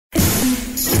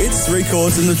It's Three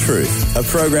Chords and the Truth, a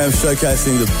program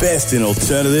showcasing the best in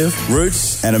alternative,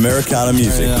 roots and Americana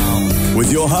music.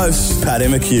 With your hosts, Paddy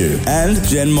McHugh and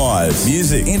Jen Myers.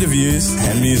 Music, interviews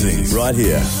and musings right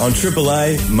here on Triple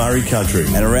A Murray Country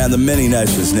and around the many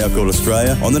nations now called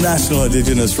Australia on the National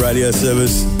Indigenous Radio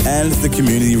Service and the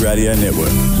Community Radio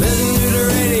Network. Listen to the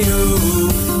radio.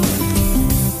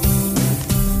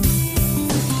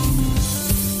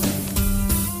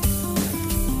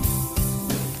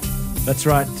 That's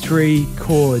right, Three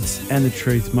Chords and the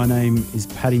Truth. My name is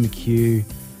Paddy McHugh,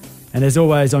 and as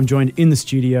always, I'm joined in the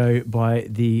studio by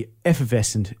the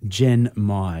effervescent Jen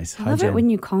Myers. I love it when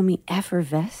you call me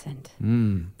effervescent.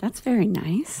 That's very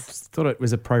nice. Just thought it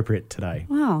was appropriate today.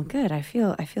 Wow, good. I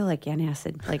feel like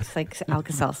antacid, like it's like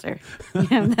Alka-Seltzer.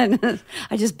 Then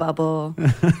I just bubble.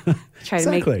 I try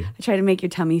to make your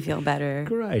tummy feel better.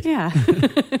 Great. Yeah.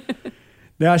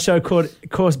 Now, our show, of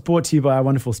course, brought to you by our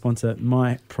wonderful sponsor,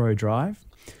 My Pro Drive.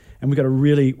 And we've got a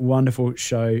really wonderful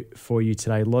show for you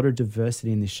today. A lot of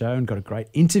diversity in this show and got a great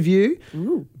interview.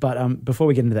 Ooh. But before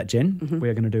we get into that, Jen, we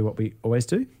are going to do what we always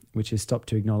do, which is stop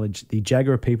to acknowledge the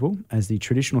Jagera people as the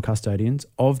traditional custodians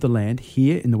of the land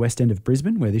here in the West End of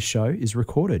Brisbane, where this show is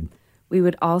recorded. We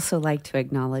would also like to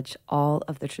acknowledge all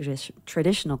of the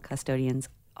traditional custodians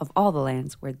of all the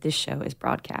lands where this show is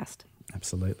broadcast.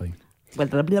 Absolutely. Blah,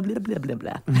 blah, blah, blah, blah, blah,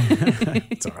 blah.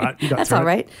 It's all right. That's all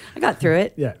right. I got through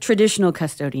it. Yeah. Traditional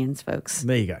custodians, folks.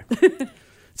 There you go.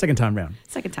 Second time round.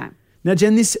 Second time. Now,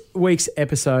 Jen, this week's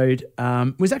episode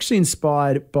was actually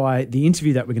inspired by the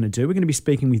interview that we're going to do. We're going to be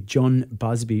speaking with John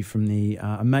Busby from the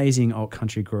amazing alt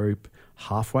country group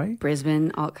Halfway.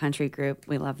 Brisbane alt country group.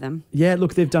 We love them. Yeah,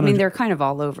 look, they've done. They're kind of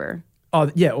all over.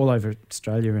 Oh, yeah, all over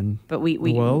Australia and the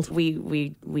world. We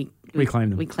claim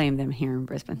them. We claim them here in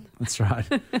Brisbane. That's right.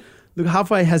 Look,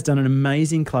 Halfway has done an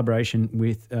amazing collaboration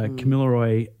with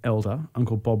Kamilaroi elder,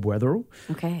 Uncle Bob Wetherill.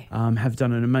 Okay. Have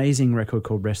done an amazing record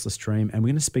called Restless Dream, and we're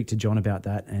going to speak to John about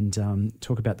that and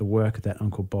talk about the work that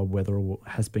Uncle Bob Wetherill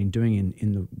has been doing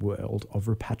in the world of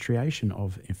repatriation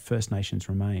of First Nations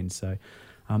remains. So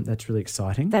that's really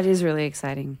exciting. That is really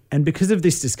exciting. And because of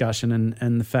this discussion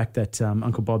and the fact that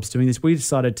Uncle Bob's doing this, we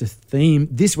decided to theme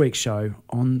this week's show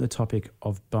on the topic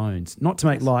of bones. Not to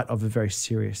make light of a very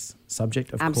serious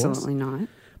subject, of course. Absolutely not.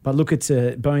 But look,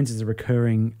 bones is a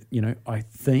recurring,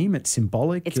 theme. It's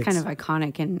symbolic. It's kind of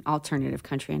iconic in alternative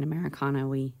country and Americana.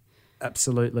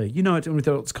 Absolutely. With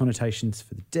all its connotations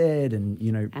for the dead and,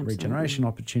 regeneration,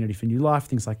 opportunity for new life,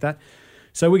 things like that.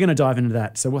 So we're going to dive into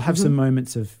that. So we'll have some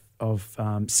moments of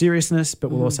seriousness, but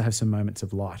we'll also have some moments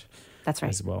of light. That's right.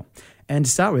 As well. And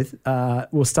to start with,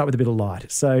 we'll start with a bit of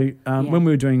light. So when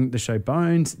we were doing the show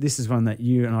Bones, this is one that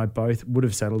you and I both would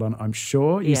have settled on, I'm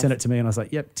sure. You sent it to me and I was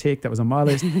like, yep, tick, that was on my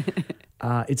list.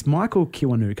 It's Michael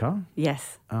Kiwanuka.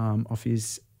 Yes. Off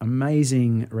his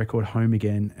amazing record Home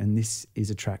Again, and this is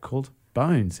a track called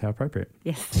Bones. How appropriate.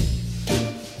 Yes.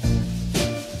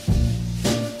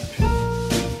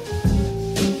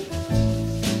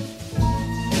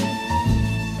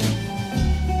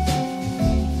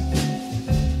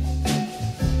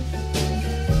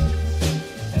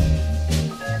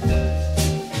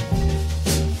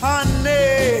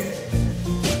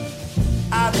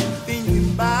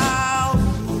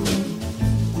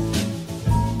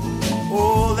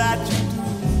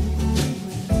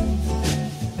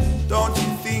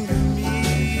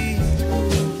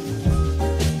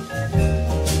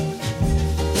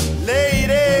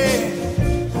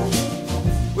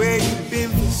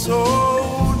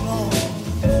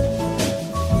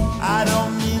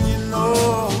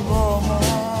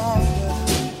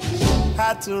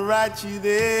 To write you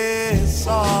this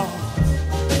song.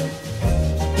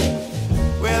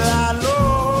 Well, I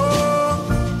long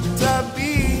to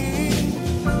be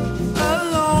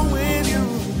alone with you,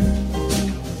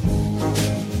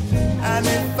 and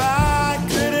if I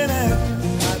couldn't have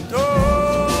you, I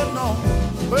don't know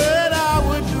what I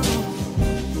would do.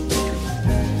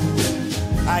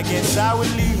 I guess I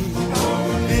would leave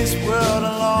this world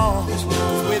alone.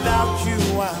 Without you,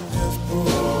 I'm just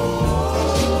broke.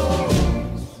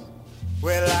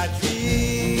 Well, I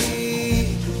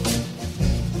dream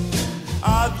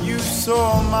of you so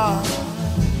much,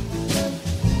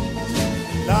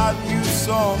 love you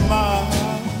so much,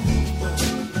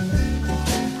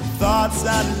 thoughts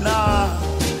are not.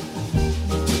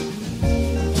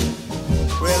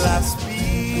 Well, I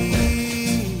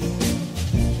speak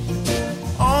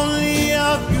only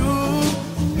of you,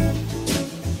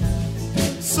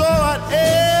 so what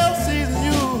else is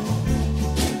new?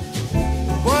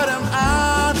 What am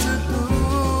I to do?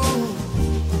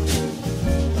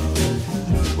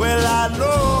 Well, I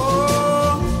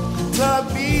long to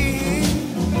be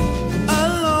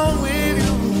alone.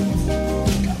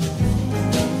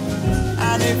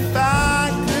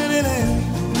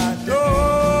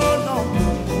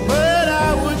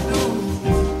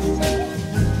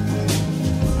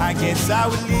 guess I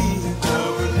would leave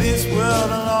this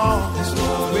world alone.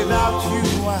 Without you,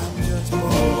 I'm just bored.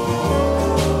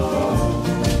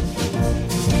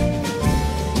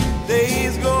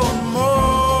 Days go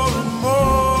more and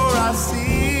more, I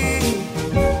see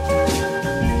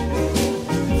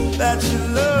that your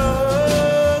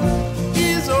love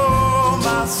is all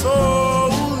my soul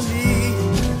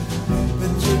needs.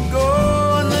 But you're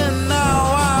gone and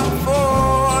now I'm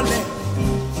falling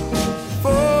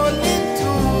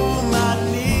to my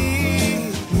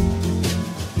knees.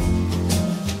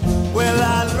 Well, I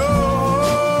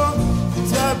long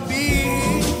to be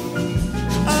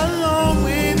alone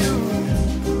with you,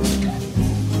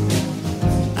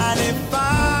 and if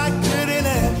I couldn't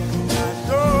have, I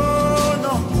don't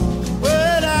know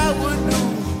what I would do.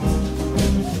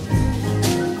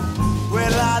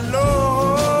 Well, I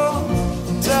long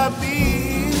to be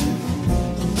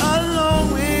alone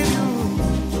with you,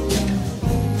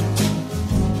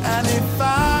 and if I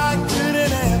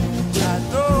couldn't have, I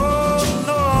don't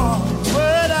know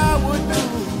what I would do.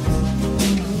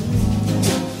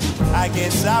 I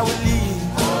guess I would leave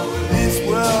this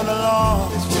world alone.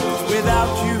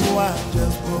 Without you, I'm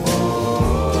just bored.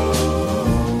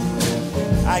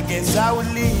 I guess I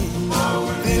would leave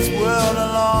this world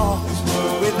alone.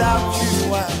 Without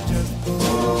you, I'm just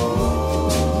bored.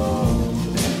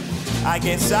 I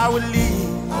guess I would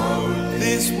leave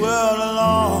this world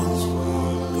alone.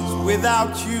 'Cause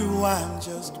without you, I'm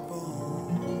just bored.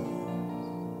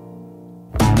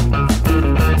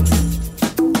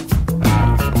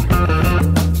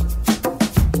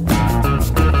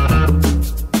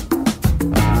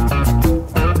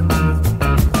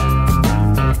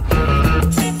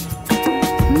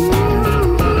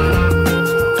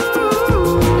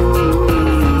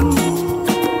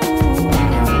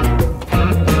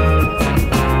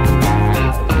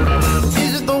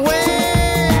 Is it the way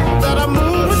that I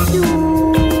move with you?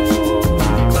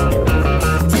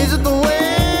 Is it the way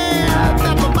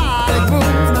that my body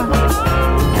moves now?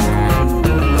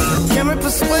 Can we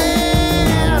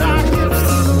persuade our hips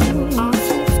to move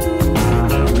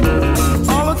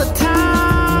all of the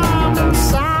time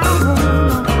inside?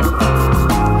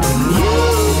 You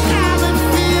got me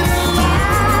feeling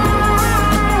like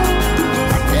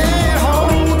I can't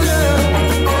hold you.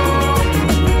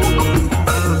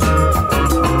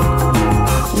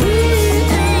 We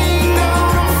ain't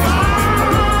gonna fight.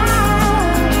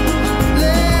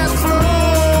 Let's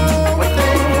roll with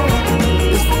it.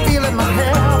 This feeling I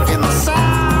have inside.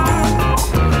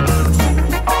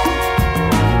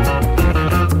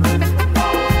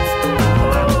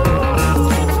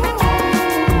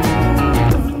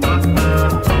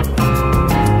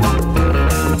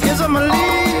 Is it my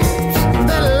lips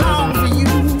that long for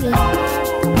you?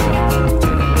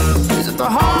 Is it the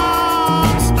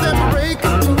hearts that break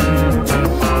in two?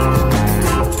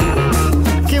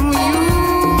 Can we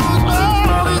use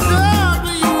all these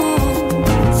ugly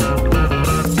use?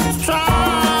 Try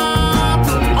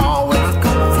to always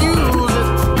confuse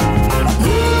it.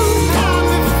 You got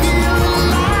me feeling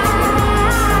like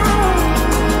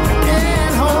I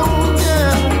can't hold you.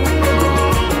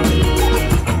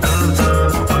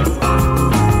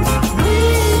 We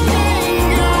ain't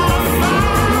gonna fight.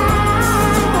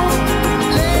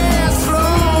 Let's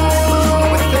roll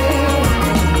with it.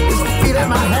 This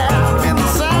feeling I have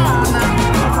inside now.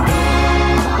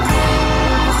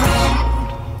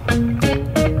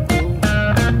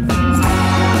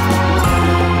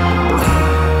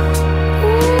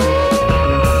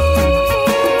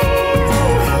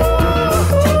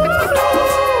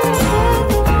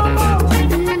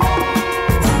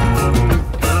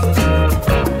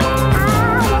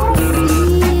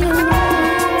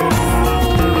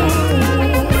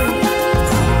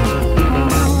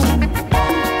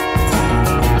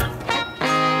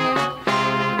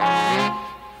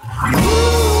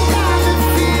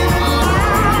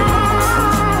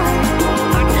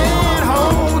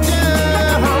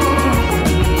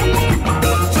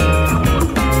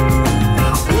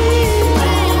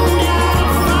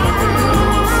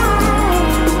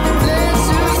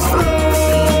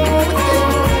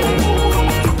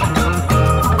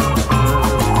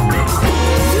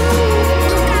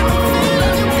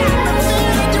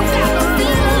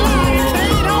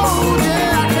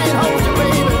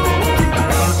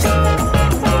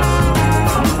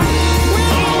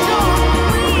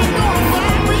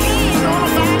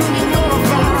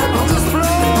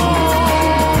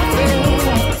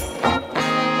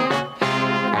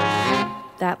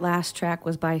 That last track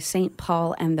was by St.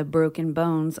 Paul and the Broken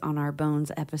Bones on our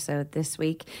Bones episode this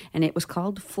week, and it was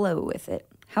called Flow With It.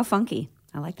 How funky.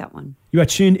 I like that one. You are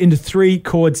tuned into Three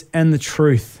Chords and the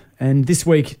Truth. And this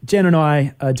week, Jen and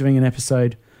I are doing an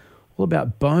episode all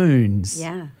about bones.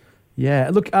 Yeah.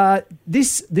 Yeah. Look,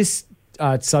 this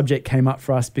subject came up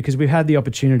for us because we've had the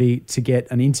opportunity to get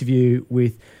an interview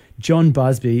with John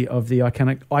Busby of the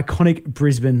iconic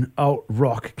Brisbane alt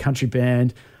rock country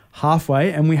band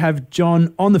Halfway, and we have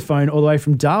John on the phone all the way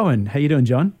from Darwin. How you doing,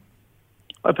 John?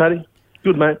 Hi, Paddy.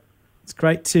 Good, mate. It's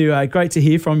great to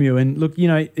hear from you. And look,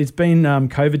 it's been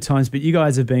COVID times, but you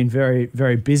guys have been very,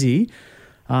 very busy.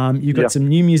 You've got some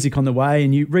new music on the way,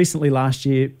 and you recently last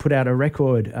year put out a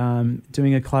record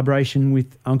doing a collaboration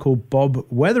with Uncle Bob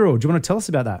Weatherall. Do you want to tell us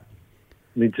about that?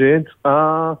 We did.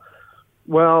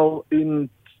 Well, in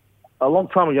a long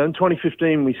time ago, in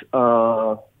 2015, we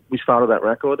started that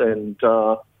record, and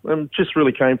just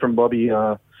really came from Bobby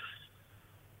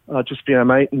just being our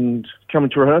mate and coming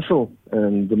to rehearsal.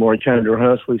 And the more he came to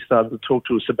rehearsal, he started to talk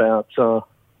to us about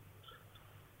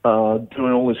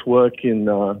doing all this work in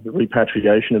the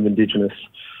repatriation of Indigenous,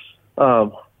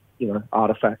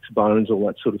 artifacts, bones, all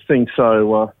that sort of thing.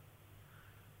 So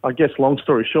I guess, long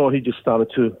story short, he just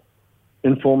started to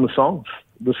inform the songs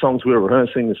we were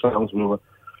rehearsing, the songs we were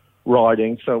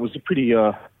writing. So it was a pretty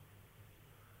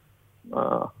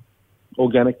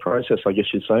organic process, I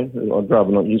guess you'd say. I'd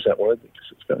rather not use that word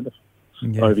because it's kind of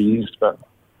overused. But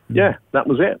that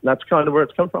was it. That's kind of where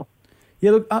it's come from.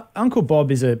 Yeah, look, Uncle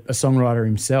Bob is a songwriter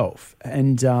himself,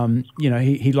 and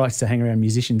he likes to hang around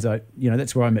musicians.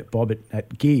 That's where I met Bob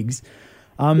at gigs.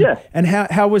 And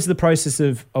how was the process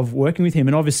of working with him,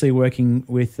 and obviously working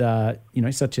with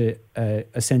such a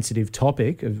sensitive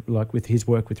topic of like with his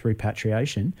work with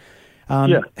repatriation?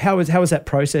 How was that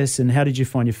process, and how did you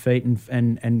find your feet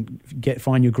and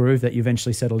find your groove that you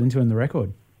eventually settled into in the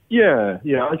record? Yeah,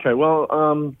 okay.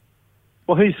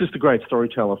 Well, he's just a great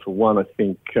storyteller for one, I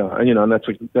think, and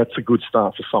that's a good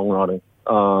start for songwriting.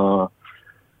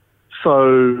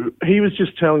 So he was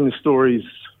just telling the stories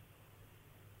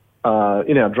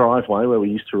in our driveway where we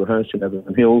used to rehearse in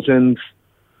Everton Hills, and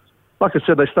like I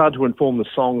said, they started to inform the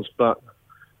songs, but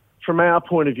from our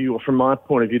point of view, or from my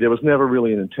point of view, there was never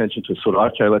really an intention to sort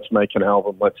of, okay, let's make an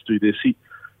album, let's do this.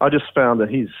 I just found that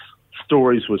his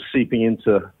stories were seeping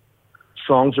into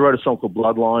songs. I wrote a song called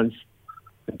Bloodlines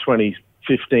in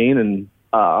 2015, and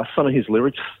some of his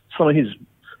lyrics, some of his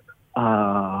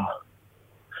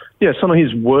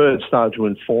words started to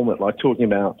inform it, like talking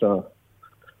about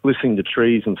listening to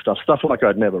trees and stuff like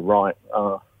I'd never write.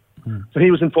 So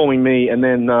he was informing me, and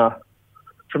then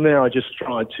from there I just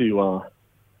tried to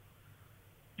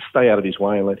stay out of his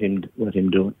way and let him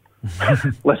do it,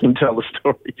 let him tell the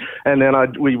story. And then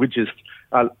I'd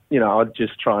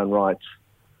just try and write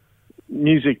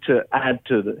music to add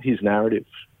to his narrative.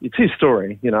 It's his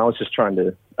story, I was just trying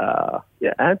to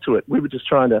add to it. We were just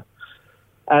trying to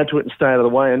add to it and stay out of the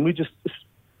way, and we just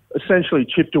essentially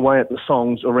chipped away at the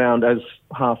songs around as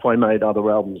Halfway made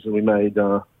other albums. And we made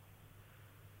the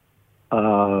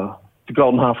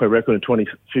Golden Halfway record in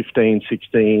 2015,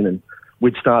 16, and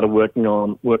we'd started working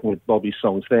with Bobby's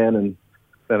songs then, and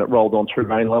then it rolled on through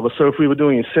Rain Lover. So if we were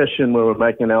doing a session where we were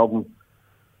making an album,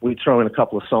 we'd throw in a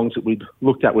couple of songs that we'd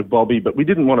looked at with Bobby, but we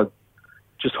didn't want to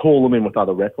just haul them in with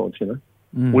other records,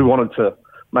 We wanted to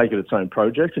make it its own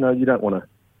project, you don't want to...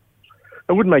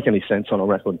 It wouldn't make any sense on a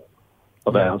record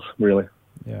of ours, really.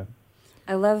 Yeah.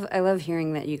 I love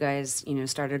hearing that you guys,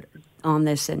 started on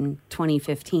this in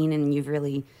 2015, and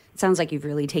it sounds like you've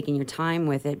really taken your time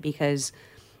with it, because,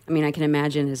 I can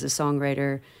imagine as a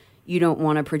songwriter, you don't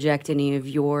want to project any of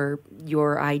your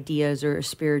ideas or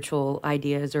spiritual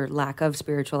ideas or lack of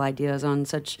spiritual ideas on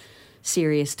such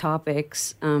serious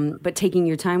topics. But taking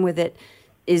your time with it,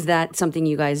 is that something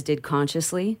you guys did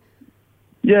consciously?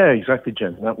 Yeah, exactly,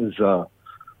 Jen. That was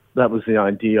the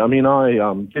idea. I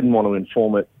didn't want to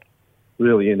inform it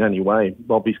really in any way.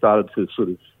 Bobby started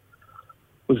to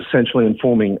was essentially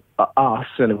informing us,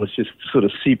 and it was just sort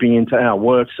of seeping into our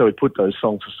work. So we put those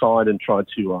songs aside and tried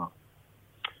to.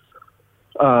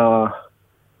 I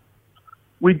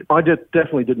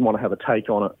definitely didn't want to have a take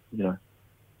on it.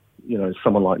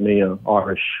 Someone like me,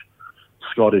 Irish,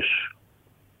 Scottish,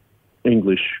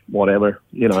 English, whatever,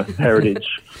 heritage.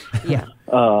 Yeah.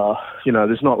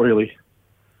 There's not really,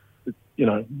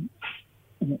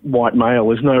 white male.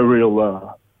 There's no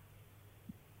real.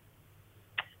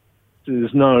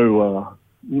 There's no,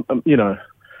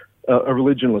 a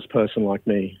religionless person like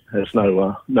me has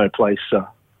no place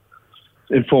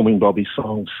informing Bobby's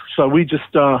songs. So we just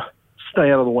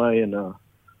stay out of the way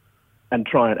and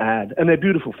try and add. And they're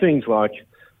beautiful things. Like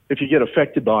if you get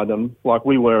affected by them, like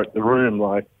we were at the Room,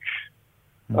 like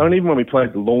even when we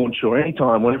played the Launch or any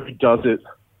time, whenever he does it,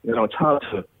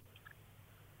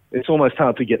 it's almost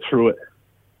hard to get through it.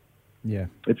 Yeah.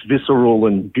 It's visceral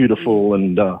and beautiful,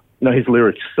 and his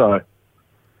lyrics. So,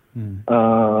 you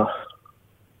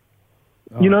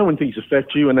know, when things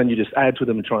affect you, and then you just add to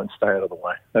them and try and stay out of the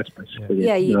way. That's basically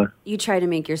Yeah, it. you try to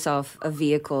make yourself a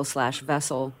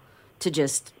vehicle/vessel to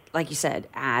just, like you said,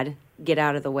 get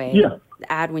out of the way. Yeah.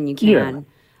 Add when you can,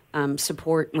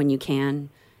 support when you can,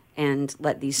 and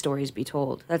let these stories be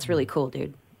told. That's really cool,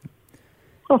 dude.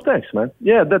 Oh, thanks, man.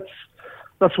 Yeah,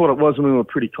 that's what it was, and we were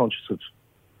pretty conscious of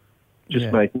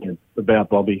just making it about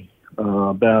Bobby,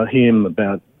 about him,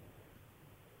 about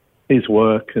his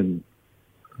work, and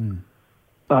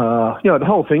the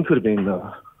whole thing could have been.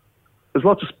 There's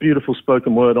lots of beautiful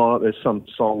spoken word on it. There's some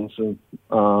songs, and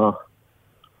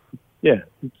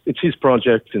it's his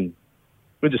project, and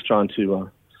we're just trying to.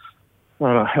 I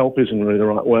don't know, help isn't really the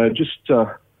right word. Just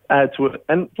add to it,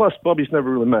 and plus, Bobby's never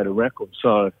really made a record,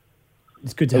 so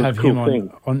it's good to have him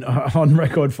on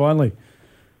record finally.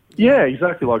 Yeah,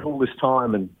 exactly. Like all this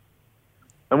time, and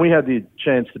we had the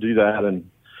chance to do that, and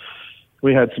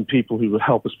we had some people who would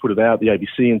help us put it out, the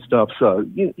ABC and stuff. So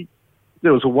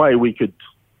there was a way we could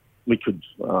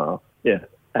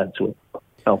add to it,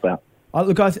 help out.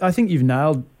 Look, I think you've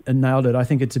nailed it. I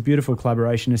think it's a beautiful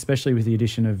collaboration, especially with the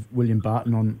addition of William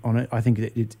Barton on it. I think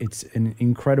it's an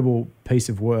incredible piece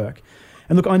of work.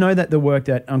 And look, I know that the work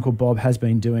that Uncle Bob has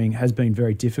been doing has been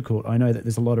very difficult. I know that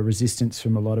there's a lot of resistance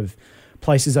from a lot of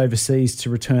places overseas to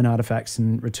return artifacts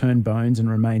and return bones and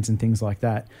remains and things like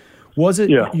that. Was it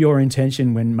your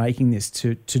intention when making this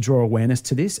to draw awareness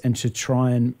to this and to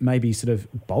try and maybe sort of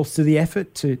bolster the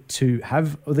effort to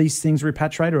have these things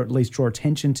repatriated, or at least draw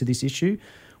attention to this issue?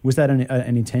 Was that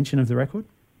an intention of the record?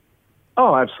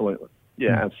 Oh, absolutely.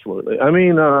 Yeah, absolutely. I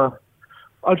mean,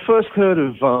 I'd first heard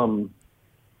of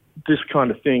this kind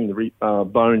of thing, the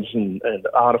bones and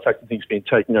artifacts and things being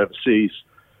taken overseas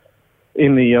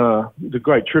in the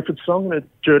Great Triffid song, the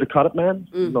Jerda Cut It Man.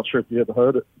 I'm not sure if you ever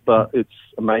heard it, but it's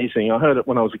amazing. I heard it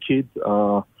when I was a kid, when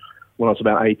I was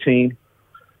about 18. I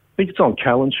think it's on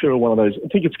Calenture or one of those. I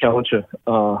think it's Calenture.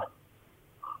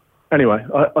 Anyway,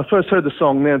 I first heard the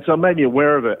song then, so it made me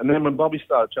aware of it. And then when Bobby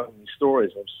started telling me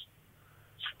stories, it was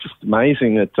just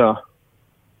amazing that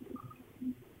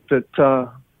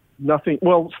nothing,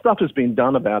 well, stuff has been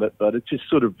done about it, but it just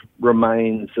sort of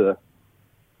remains a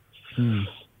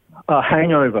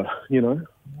hangover, you know.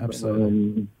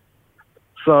 Absolutely.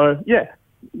 So, yeah,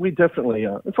 we definitely,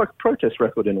 it's like a protest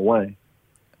record in a way.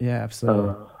 Yeah,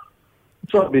 absolutely.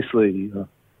 It's obviously...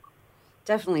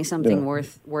 definitely something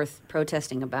worth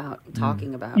protesting about,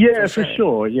 talking about. Yeah, for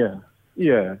sure, yeah.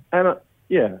 And,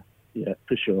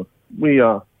 for sure.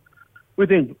 We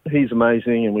think he's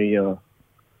amazing, and we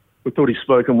thought his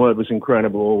spoken word was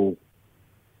incredible.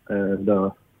 And,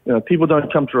 people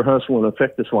don't come to rehearsal and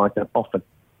affect us like that often.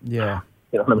 Yeah.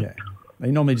 You know what I mean? Yeah. They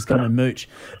normally just come and mooch.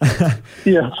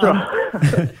 Yeah, that's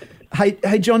right.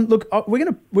 Hey, John. Look, we're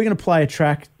gonna play a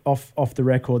track off the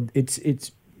record.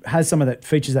 It's has some of that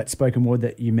features that spoken word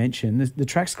that you mentioned. The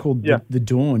track's called the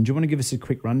Dawn. Do you want to give us a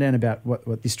quick rundown about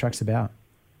what this track's about?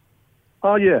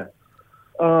 Oh yeah.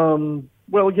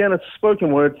 Well, again, it's a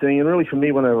spoken word thing, and really for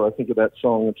me, whenever I think of that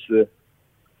song, it's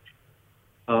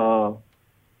the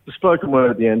spoken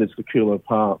word at the end is the cooler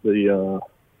part.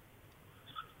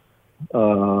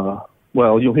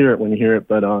 Well, you'll hear it when you hear it,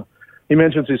 but he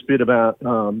mentions this bit about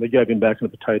they gave him back in a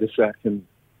potato sack, and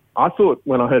I thought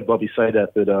when I heard Bobby say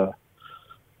that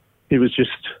he was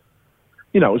just,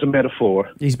 it was a metaphor.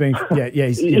 He's been, A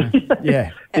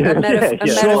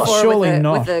metaphor surely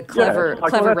with a clever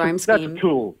rhyme scheme. That's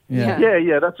cool.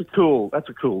 Yeah. That's a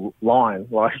cool line.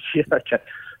 Like, okay.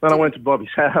 Then I went to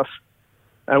Bobby's house,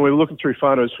 and we were looking through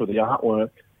photos for the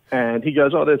artwork, and he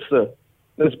goes, "Oh, there's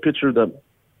a picture of the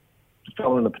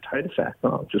fellow in the potato sack."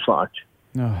 Oh, just like,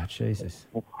 oh Jesus,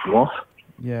 what?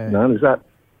 Yeah, no, is that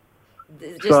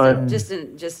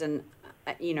just an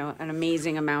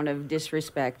amazing amount of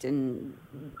disrespect and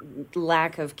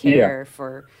lack of care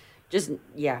for just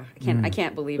I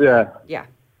can't believe it. Yeah,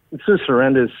 it's just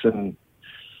horrendous, and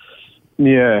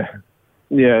it's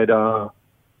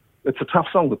a tough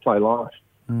song to play live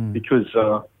because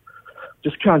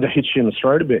just kind of hits you in the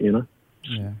throat a bit, It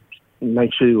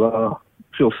makes you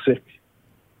feel sick.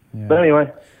 Yeah. But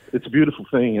anyway, it's a beautiful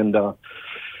thing, and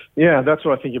that's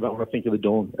what I think about when I think of the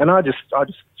Dawn. And I just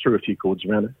threw a few chords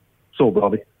around it. It's all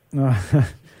Bobby.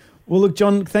 Well, look,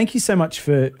 John, thank you so much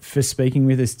for speaking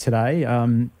with us today.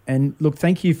 And look,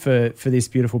 thank you for this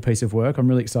beautiful piece of work. I'm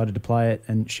really excited to play it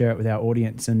and share it with our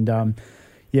audience. And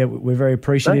we're very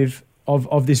appreciative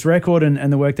of this record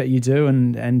and the work that you do.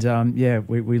 And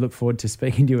we look forward to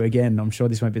speaking to you again. I'm sure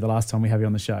this won't be the last time we have you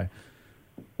on the show.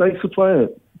 Thanks for playing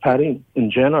it, Patty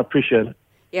and Jen. I appreciate it.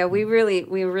 Yeah, we're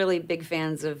really big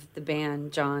fans of the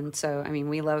band, John. So, I mean,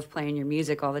 we love playing your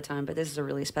music all the time, but this is a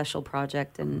really special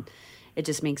project, and it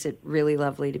just makes it really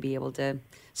lovely to be able to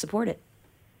support it.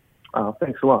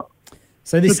 Thanks a lot.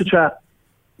 So this, good to chat.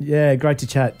 Yeah, great to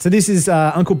chat. So this is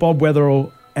Uncle Bob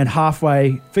Weatherall and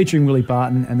Halfway featuring Willie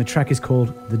Barton, and the track is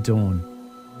called The Dawn.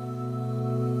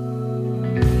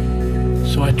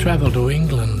 So I travelled to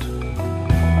England,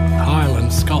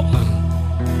 Ireland, Scotland,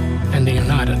 and the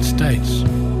United States.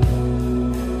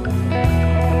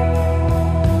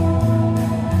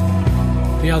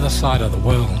 The other side of the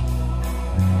world.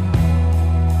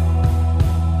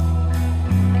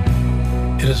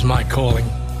 It is my calling,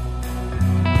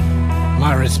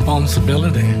 my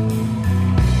responsibility,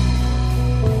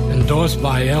 endorsed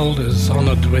by elders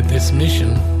honoured with this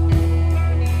mission,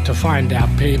 to find our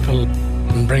people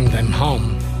and bring them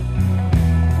home.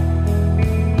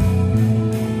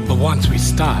 But once we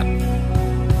start,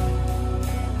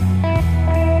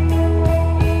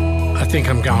 I think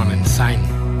I'm going insane.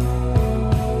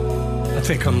 I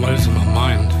think I'm losing my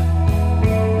mind.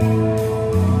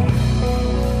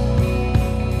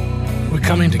 We're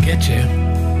coming to get you.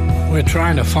 We're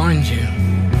trying to find you.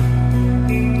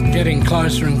 Getting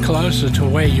closer and closer to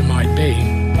where you might be.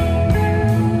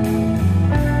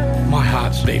 My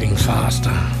heart's beating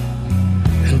faster,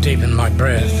 and deep in my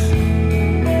breath,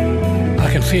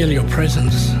 I can feel your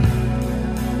presence.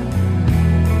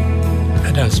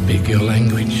 I don't speak your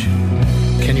language.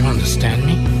 Can you understand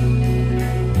me?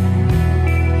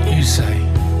 You say,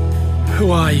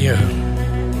 who are you?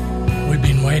 We've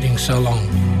been waiting so long.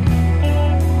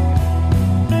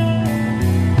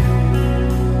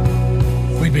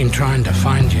 We've been trying to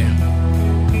find you.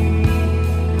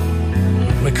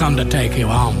 We come to take you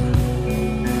home.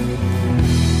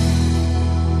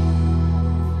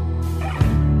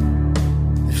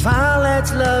 If all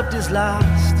that's loved is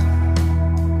lost,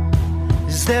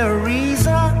 is there a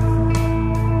reason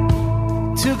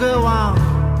to go on?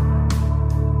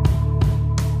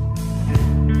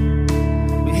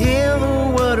 We hear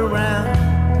the word around,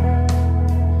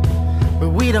 but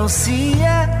we don't see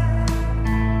it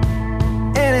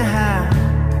anyhow.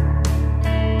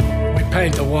 We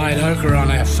paint the white ochre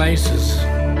on our faces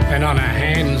and on our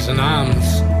hands and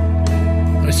arms.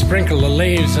 We sprinkle the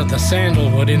leaves of the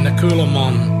sandalwood in the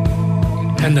Coolamon,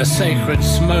 and the sacred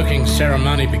smoking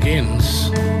ceremony begins.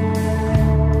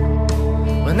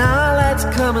 When all that's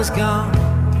come is gone,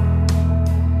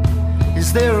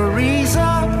 is there a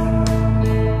reason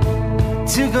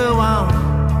to go on?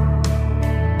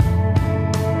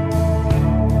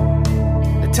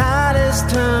 The tide has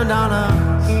turned on us.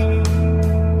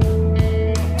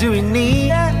 Do we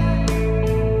need it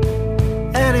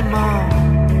anymore?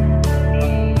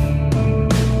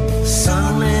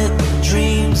 Sunlit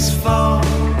dreams fall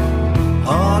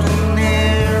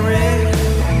ordinary.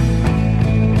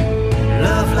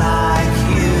 Love like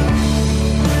you.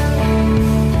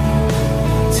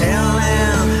 Tell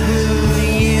them who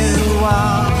you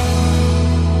are.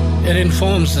 It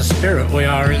informs the spirit we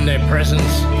are in their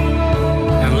presence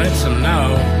and lets them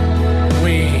know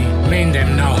we mean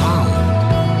them no harm.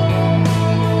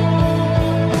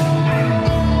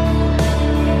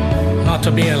 Not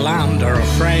to be alarmed or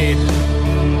afraid,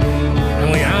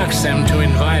 and we ask them to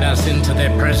invite us into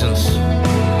their presence,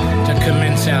 to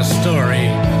commence our story,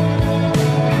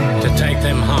 to take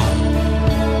them home.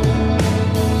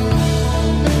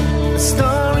 The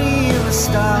story in the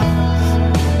stars.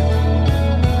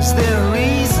 Is there a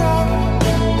reason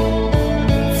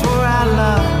for our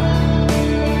love?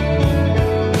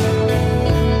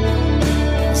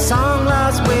 Song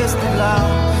lost, wasted,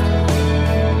 lost.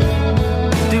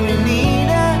 Do we need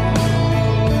it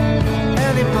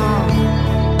anymore?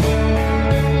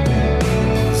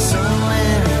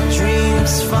 Sunlit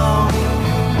dreams fall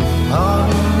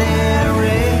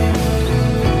ordinary.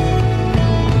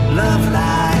 Love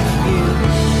like you.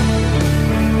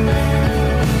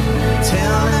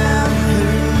 Tell them who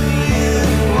you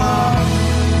are.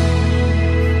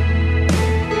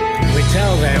 We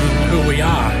tell them who we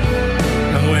are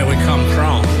and where we come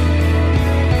from.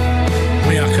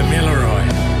 We are Kamilaroi,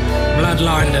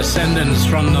 bloodline descendants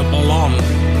from the Balong,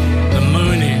 the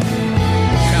Mooney,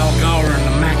 Kalgoorlie and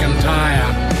the McIntyre,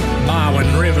 Barwon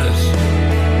rivers.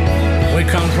 We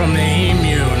come from the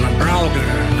Emu and the Bralga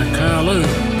and the Curlew.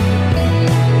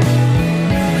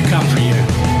 We come for you to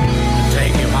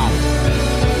take you home.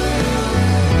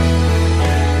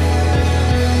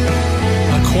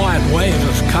 A quiet wave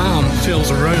of calm fills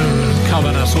the room and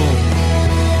covered us all.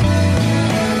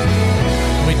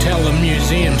 We tell the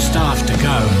museum staff to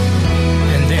go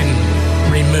and then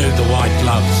remove the white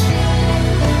gloves.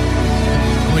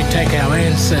 We take our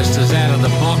ancestors out of the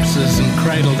boxes and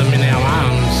cradle them in our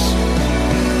arms.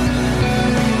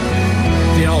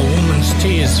 The old woman's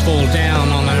tears fall down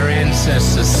on her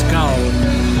ancestor's skull,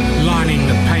 lining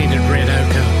the painted red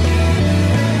ochre.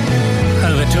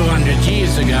 Over 200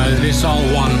 years ago, this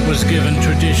old one was given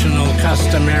traditional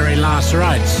customary last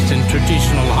rites in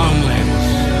traditional homelands.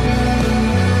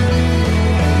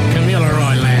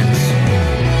 Kamilaroi lands.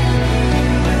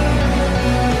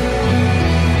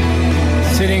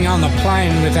 Sitting on the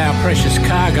plain with our precious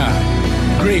cargo,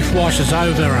 grief washes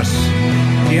over us.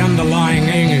 The underlying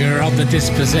anger of the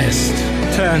dispossessed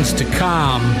turns to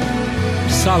calm,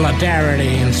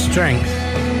 solidarity and strength.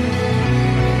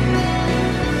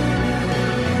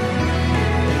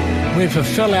 We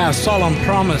fulfill our solemn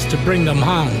promise to bring them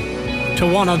home,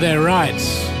 to honour their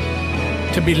rights,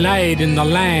 to be laid in the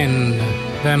land,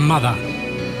 their mother,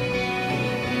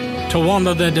 to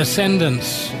honour their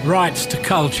descendants' rights to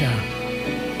culture,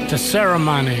 to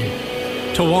ceremony,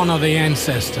 to honour the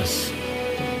ancestors.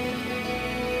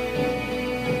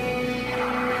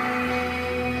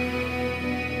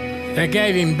 They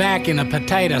gave him back in a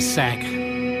potato sack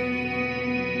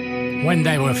when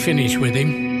they were finished with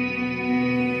him.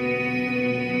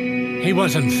 He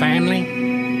wasn't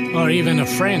family or even a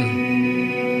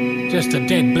friend, just a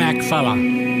dead black fella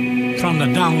from the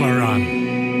Donglaron.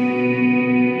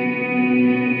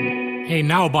 He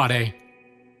nobody.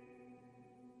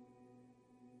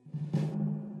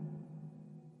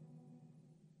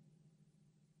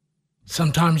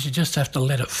 Sometimes you just have to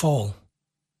let it fall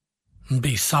and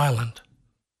be silent.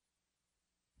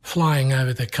 Flying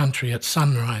over the country at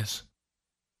sunrise.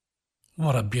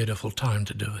 What a beautiful time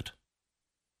to do it.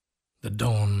 The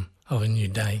dawn of a new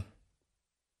day.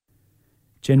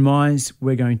 Jen Mize,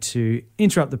 we're going to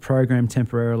interrupt the program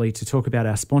temporarily to talk about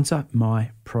our sponsor,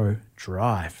 My Pro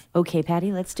Drive. Okay,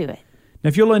 Patty, let's do it. Now,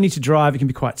 if you're learning to drive, it can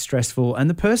be quite stressful. And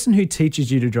the person who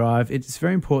teaches you to drive, it's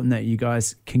very important that you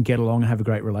guys can get along and have a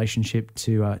great relationship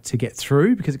to get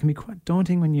through, because it can be quite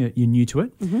daunting when you're new to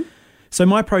it. Mm-hmm. So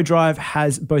My Pro Drive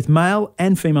has both male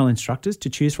and female instructors to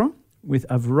choose from, with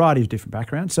a variety of different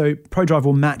backgrounds. So Pro Drive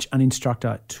will match an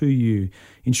instructor to you,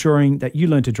 ensuring that you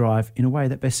learn to drive in a way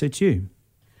that best suits you.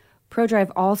 Pro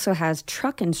Drive also has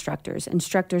truck instructors.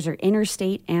 Instructors are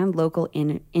interstate and local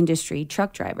industry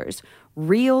truck drivers.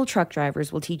 Real truck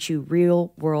drivers will teach you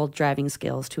real-world driving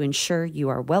skills to ensure you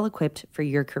are well-equipped for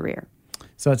your career.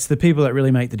 So it's the people that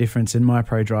really make the difference, and My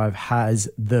Pro Drive has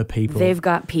the people. They've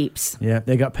got peeps. Yeah,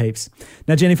 they got peeps.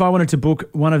 Now, Jen, if I wanted to book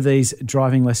one of these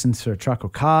driving lessons for a truck or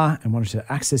car and wanted to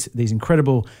access these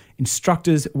incredible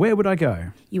instructors, where would I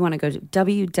go? You want to go to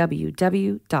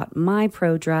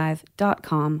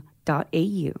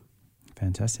www.myprodrive.com.au.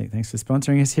 Fantastic. Thanks for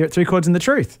sponsoring us here at Three Chords and the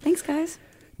Truth. Thanks, guys.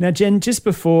 Now, Jen, just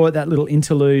before that little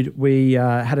interlude, we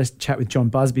had a chat with John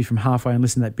Busby from Halfway and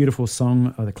listened to that beautiful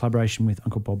song, the collaboration with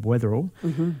Uncle Bob Weatherall,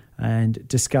 and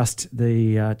discussed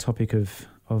the topic of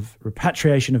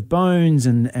repatriation of bones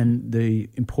and the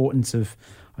importance of,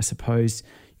 I suppose,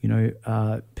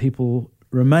 people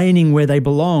remaining where they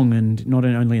belong, and not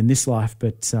only in this life,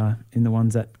 but in the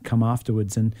ones that come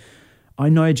afterwards. And I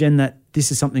know, Jen, that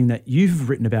this is something that you've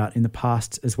written about in the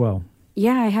past as well.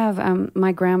 Yeah, I have.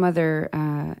 My grandmother,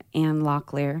 Anne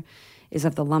Locklear, is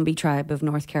of the Lumbee tribe of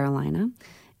North Carolina.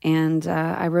 And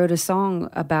I wrote a song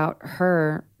about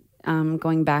her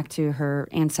going back to her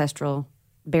ancestral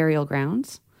burial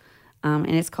grounds.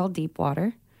 And it's called Deep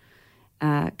Water.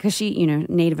 Because she,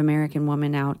 Native American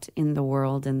woman out in the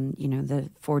world in, the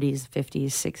 40s, 50s,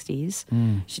 60s.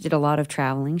 She did a lot of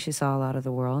traveling. She saw a lot of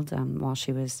the world while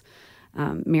she was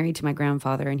married to my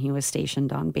grandfather, and he was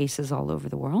stationed on bases all over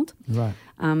the world. Right.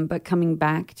 But coming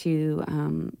back to,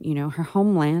 her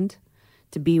homeland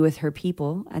to be with her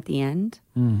people at the end,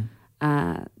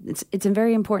 it's a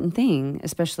very important thing,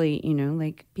 especially,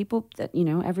 like people that,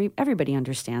 everybody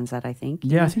understands that, I think.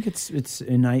 Yeah, I think it's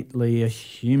innately a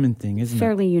human thing, isn't it?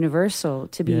 Fairly universal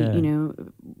to be,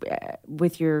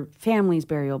 with your family's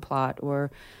burial plot,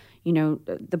 or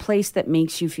the place that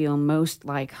makes you feel most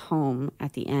like home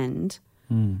at the end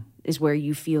is where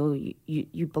you feel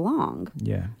you belong.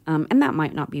 Yeah. And that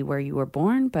might not be where you were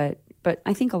born, but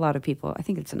I think a lot of people, I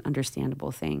think it's an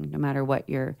understandable thing, no matter what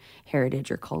your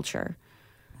heritage or culture.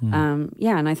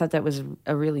 And I thought that was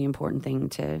a really important thing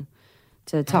to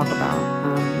talk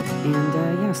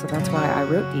about. So that's why I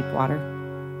wrote Deep Water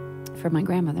for my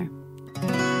grandmother.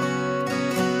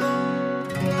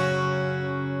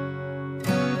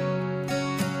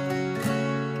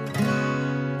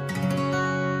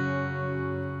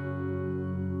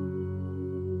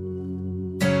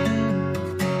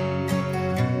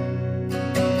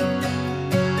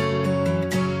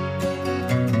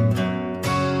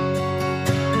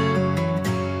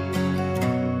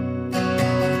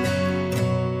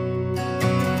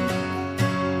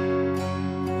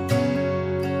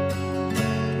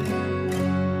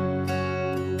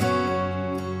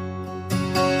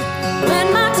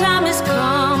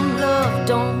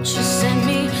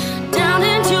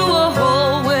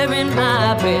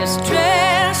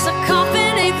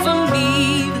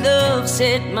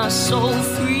 set my soul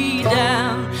free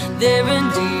down there in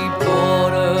deep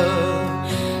water.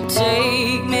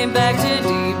 Take me back to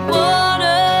deep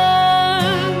water.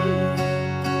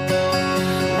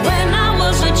 When I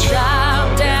was a child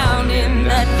down in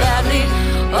that valley,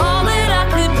 all that I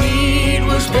could need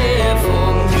was there for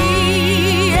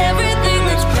me. Everything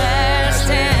that's past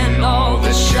and all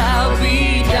that shall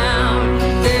be down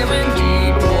there in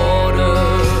deep water.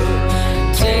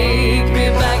 Take me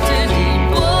back to deep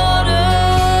water.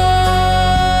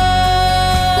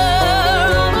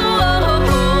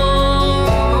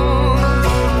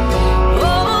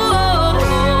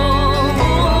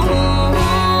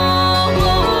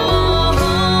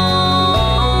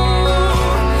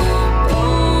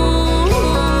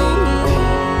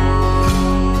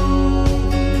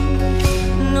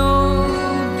 No,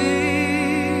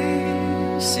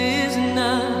 this is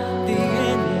not the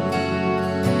end.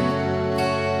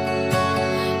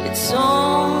 It's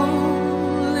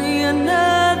only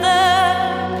another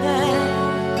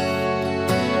path.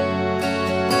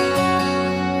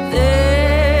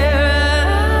 There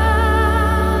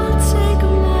I'll take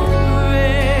my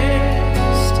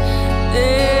rest.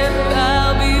 There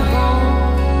I'll be home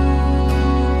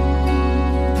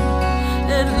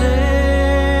at last.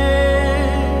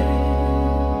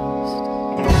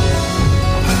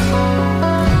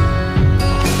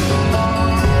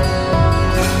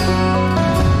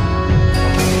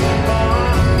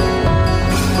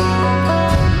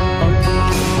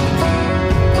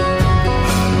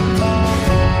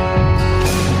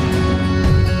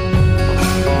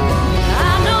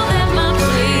 I know that my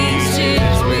place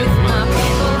is with my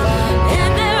people,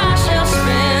 and there I shall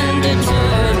spend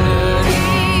eternity.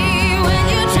 When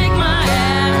you take my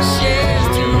ashes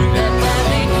to that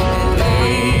valley and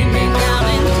lay me down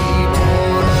in deep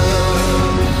water,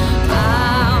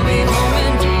 I'll be home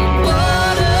in deep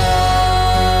water.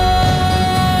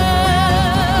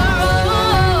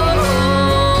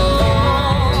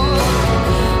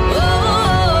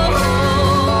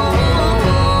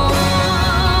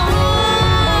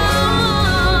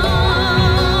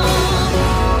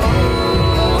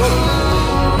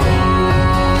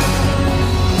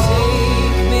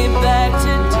 Take me back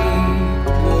to deep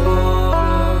water.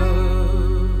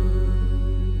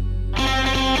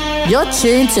 You're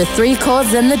tuned to Three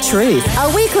Chords and the Truth,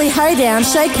 a weekly hoedown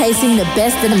showcasing the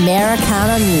best in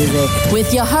Americana music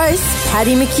with your hosts,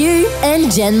 Patty McHugh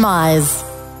and Jen Myers.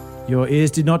 Your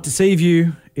ears did not deceive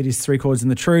you. It is Three Chords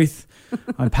and the Truth.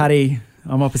 I'm Patty.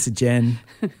 I'm opposite Jen.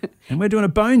 And we're doing a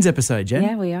Bones episode, Jen.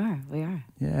 Yeah, we are. We are.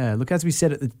 Yeah, look, as we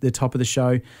said at the top of the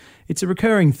show, it's a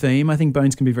recurring theme. I think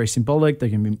bones can be very symbolic. They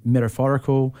can be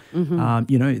metaphorical.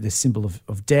 The symbol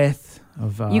of death,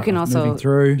 of You can of also moving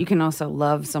through. You can also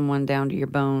love someone down to your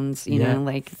bones. You Yeah. know,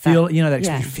 like Feel- that, you know, that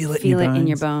you feel it in your in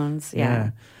your bones. bones. Yeah.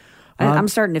 I'm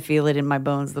starting to feel it in my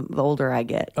bones the older I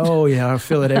get. Oh, yeah, I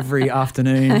feel it every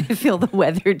afternoon. I feel the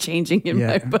weather changing in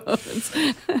Yeah. my bones.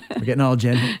 We're getting old,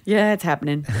 Jen. Yeah, it's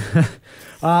happening.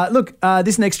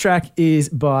 This next track is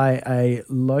by a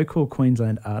local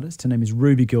Queensland artist. Her name is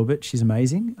Ruby Gilbert. She's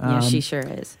amazing. Yeah, she sure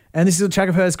is. And this is a track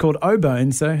of hers called O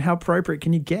Bone. So how appropriate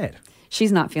can you get?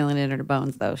 She's not feeling it in her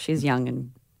bones, though. She's young and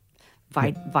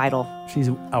vital. She's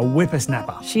a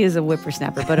whippersnapper. She is a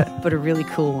whippersnapper, but a really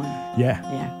cool one. Yeah.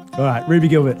 Yeah. All right, Ruby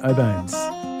Gilbert, O Bones.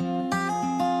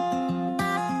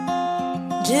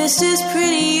 Just as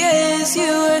pretty as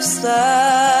your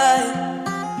slide,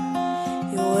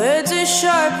 your words are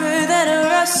sharper than a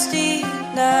rusty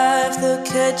knife. They'll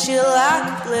cut you like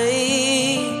a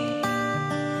blade,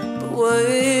 but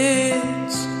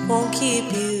words won't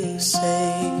keep you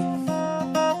safe.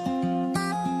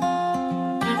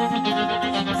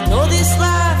 I know this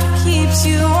life keeps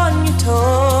you on your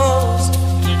toes.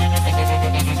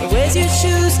 It wears your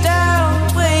shoes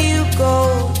down where you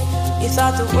go. You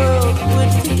thought the world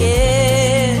would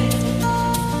forget,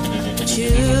 but you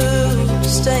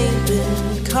just ain't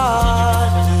been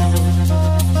caught yet.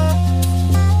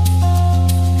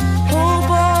 Oh,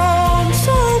 bones,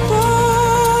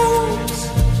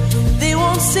 they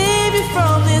won't save you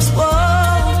from this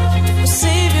world, or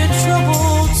save your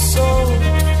troubled soul.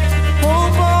 Oh,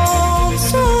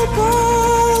 bones,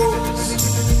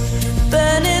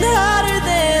 burning hotter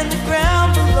than the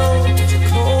ground below,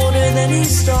 colder than any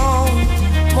stone,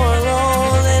 more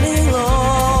alone than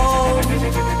alone.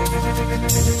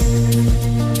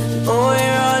 Oh,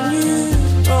 you're on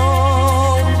your own.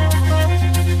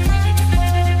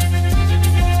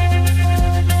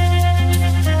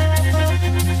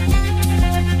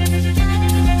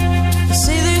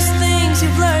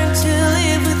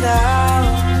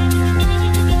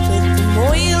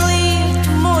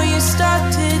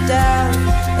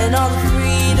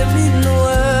 freedom in the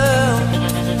world.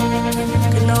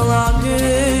 Can no longer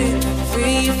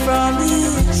free from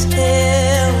this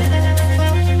hell.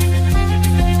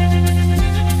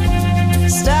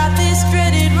 Stop this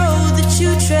dreaded road that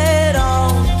you tread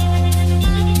on.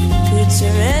 Could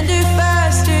surrender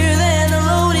faster than a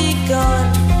loaded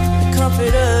gun. The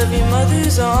comfort of your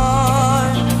mother's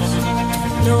arms.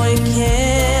 No, it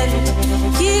can't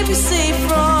keep you safe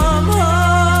from harm.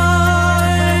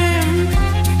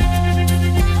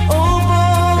 Oh,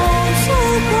 bones,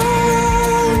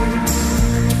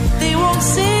 they won't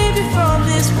save you from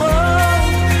this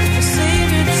world. They'll save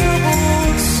your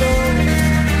troubled soul.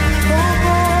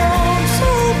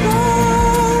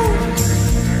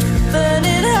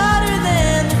 Burning hotter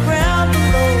than the ground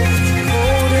below,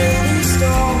 colder than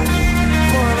stone,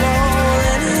 more long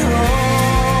than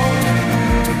long.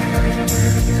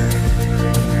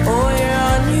 Oh, you're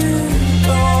on your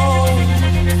own.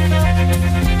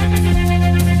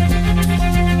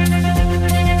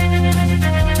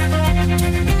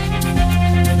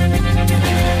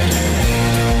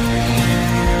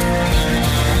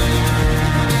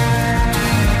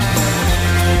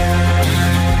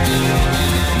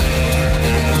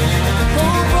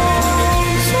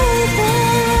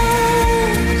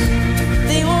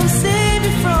 They won't save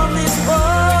you from this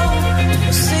world,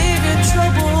 or save your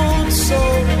troubled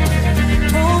soul.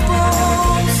 Oh,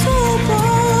 bones,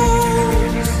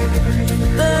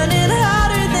 burning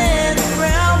hotter than the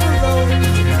ground below,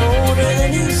 colder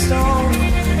than your stone,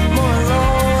 more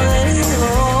long than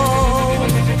long.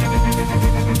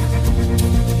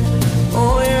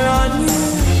 Oh, you're on your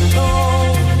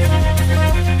own.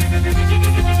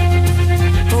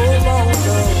 Oh, bones,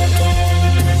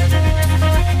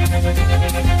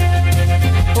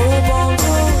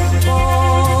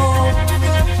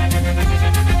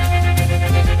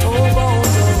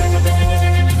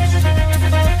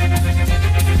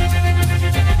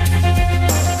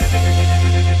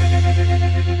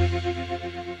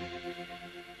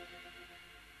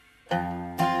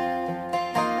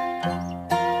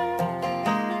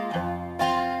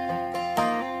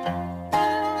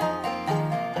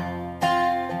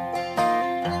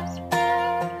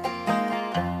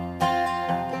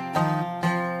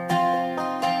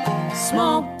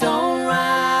 smoke don't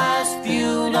rise,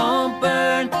 fuel don't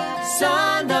burn,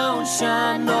 sun don't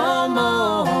shine no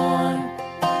more.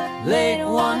 Late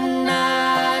one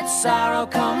night, sorrow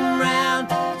come round,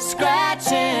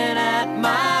 scratching at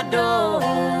my door.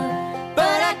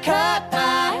 But I cut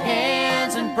my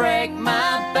hands and break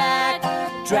my back,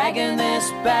 dragging this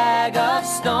bag of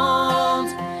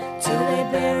stones till they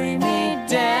bury me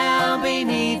down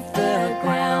beneath the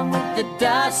ground with the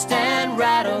dust and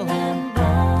rattle and bone.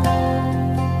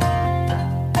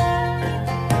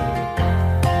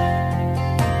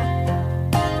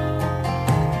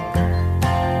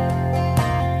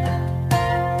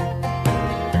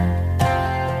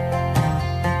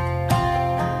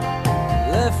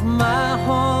 Left my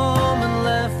home and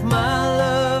left my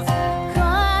love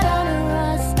Caught on a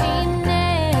rusty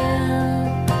nail.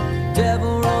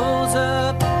 Devil rose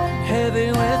up heavy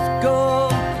with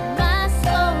gold. My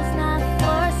soul's not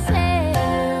for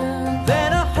sale.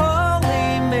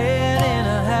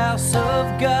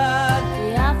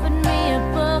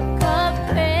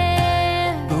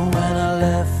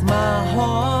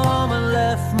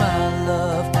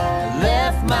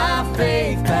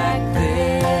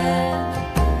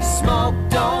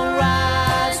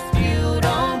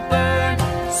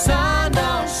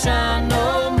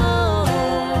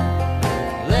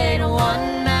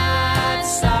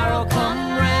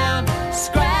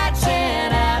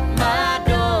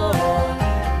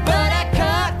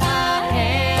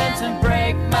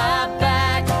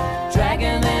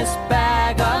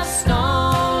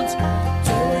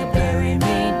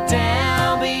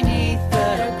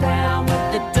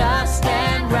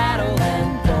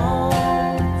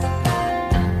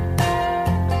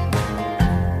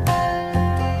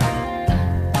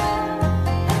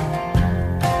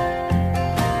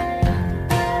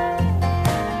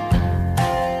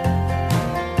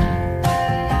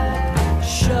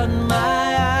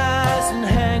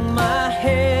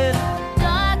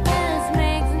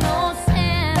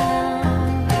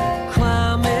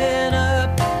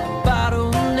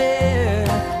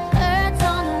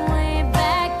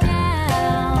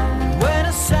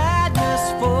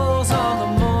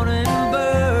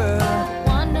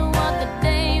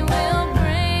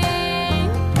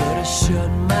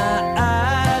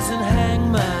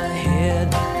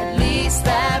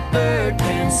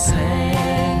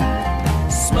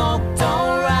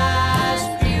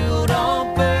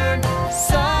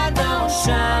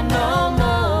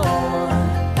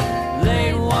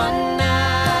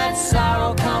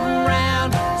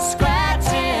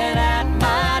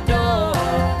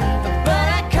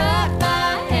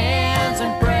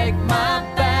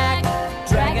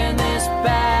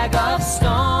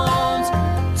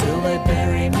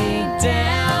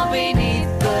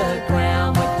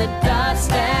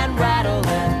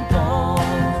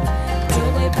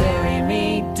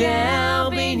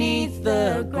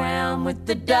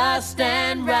 the dust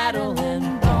and rattle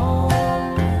and bone.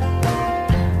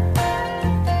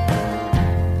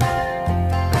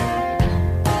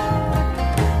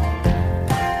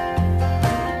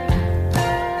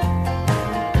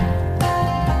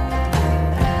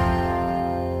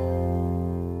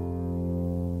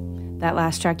 That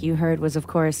last track you heard was, of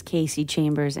course, Casey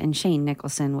Chambers and Shane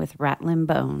Nicholson with Rattlin'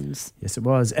 Bones. Yes, it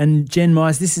was. And Jen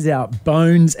Mize, this is our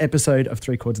Bones episode of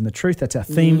Three Chords and the Truth. That's our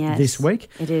theme this week.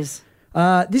 It is.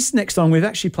 This next song we've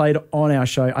actually played on our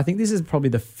show. I think this is probably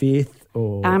the fifth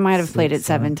or I might have played it sixth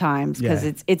 7 time. times because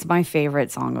Yeah. it's my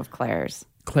favorite song of Claire's.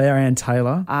 Claire Ann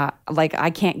Taylor. Like, I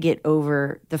can't get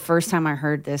over the first time I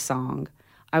heard this song.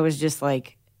 I was just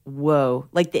like, whoa.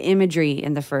 Like the imagery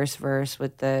in the first verse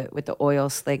with the oil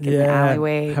slick in the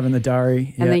alleyway. Having the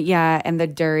diary. And and the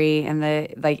durry and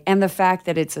the fact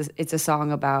that it's a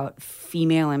song about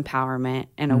female empowerment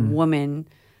and a woman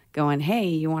going, hey,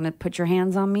 you want to put your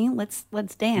hands on me? Let's dance.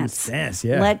 Let's dance,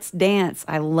 yeah. Let's dance.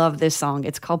 I love this song.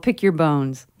 It's called Pick Your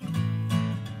Bones.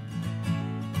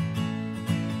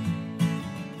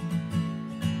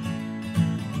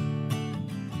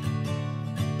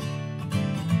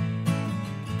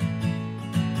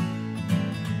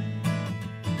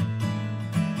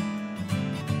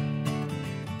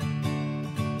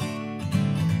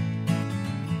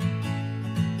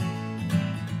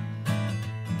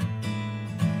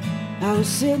 I was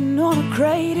sitting on a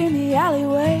crate in the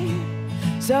alleyway,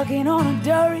 sucking on a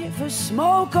durry for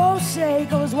smoke's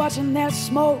sake. I was watching that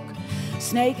smoke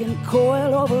snake and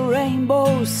coil over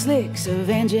rainbow slicks of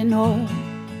engine oil.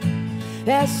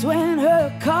 That's when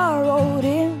her car rolled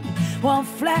in, one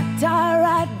flat tire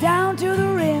right down to the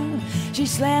rim. She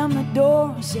slammed the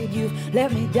door and said, "You've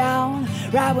let me down,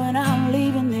 right when I'm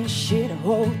leaving this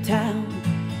shithole town."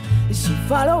 She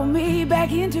followed me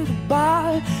back into the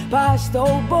bar, past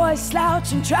old boys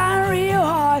slouching, trying real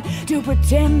hard to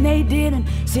pretend they didn't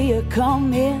see her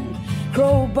come in.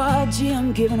 Crowbar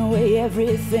Jim giving away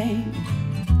everything.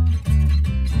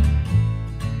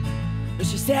 But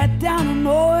she sat down and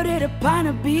ordered a pint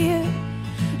of beer,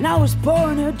 and I was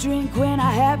pouring her drink when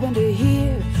I happened to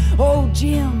hear old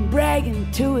Jim bragging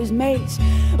to his mates,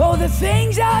 oh, the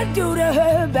things I'd do to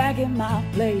her back in my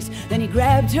place. Then he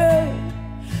grabbed her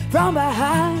from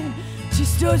behind. She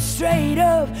stood straight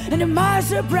up, and to my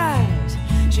surprise,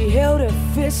 she held her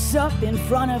fists up in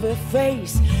front of her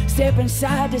face, stepping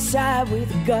side to side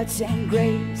with guts and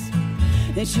grace.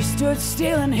 Then she stood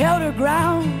still and held her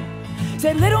ground,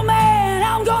 said, "Little man,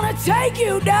 I'm gonna take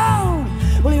you down."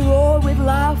 Well, he roared with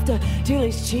laughter till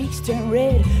his cheeks turned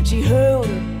red. She hurled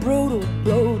a brutal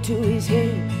blow to his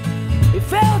head. He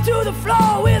fell to the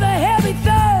floor with a heavy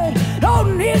thud,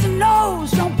 holding his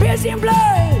nose from pissing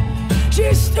blood.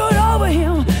 She stood over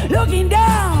him, looking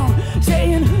down,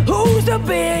 saying, "Who's the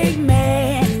big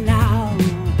man now?"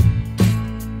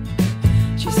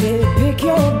 She said, "Pick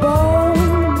your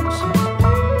bones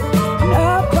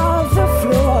up off the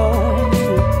floor.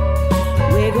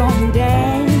 We're gonna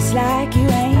dance like you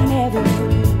ain't ever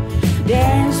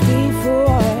danced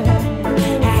before."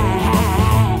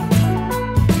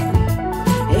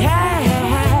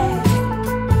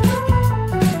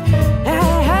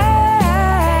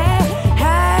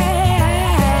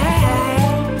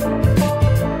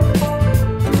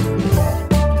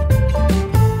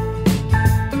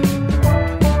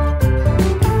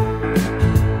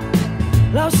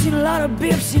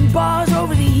 Bips and bars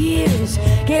over the years.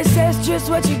 Guess that's just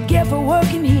what you get for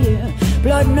working here.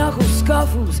 Blood knuckle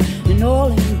scuffles and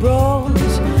all in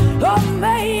brawls. Oh,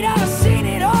 mate, I've seen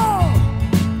it all.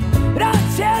 But I'll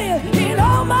tell you, in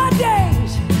all my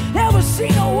days, never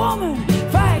seen a woman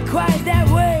fight quite that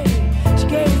way. She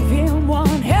gave him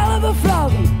one hell of a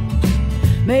flogging,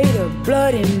 made a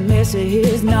bloody mess of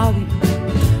his noggin.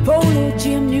 If only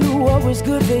Jim knew what was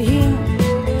good for him,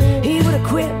 he would have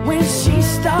quit when she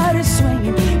started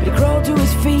swinging. But he crawled to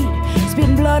his feet,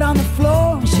 spitting blood on the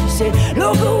floor, and she said,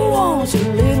 "Look who wants a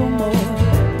little more."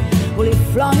 Well, he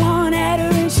flung one at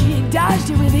her and she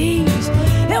dodged it with ease,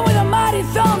 and with a mighty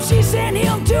thumb she sent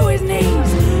him to his knees.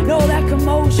 And all that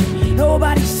commotion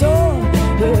nobody saw.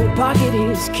 Her pocket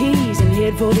his keys and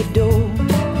head for the door.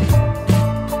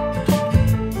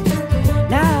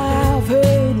 Now I've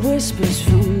heard whispers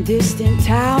from distant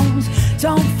towns.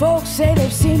 Some folks say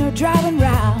they've seen her driving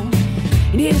round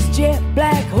in his jet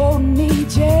black holding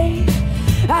EJ.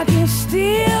 I can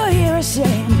still hear her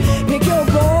saying, "Pick your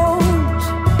bones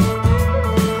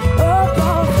up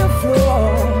off the floor.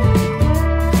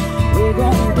 We're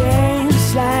gonna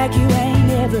dance like you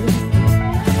ain't ever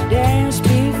danced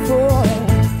before.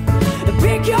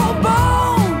 Pick your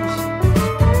bones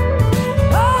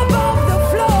up off the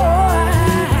floor.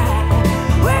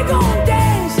 We're gonna dance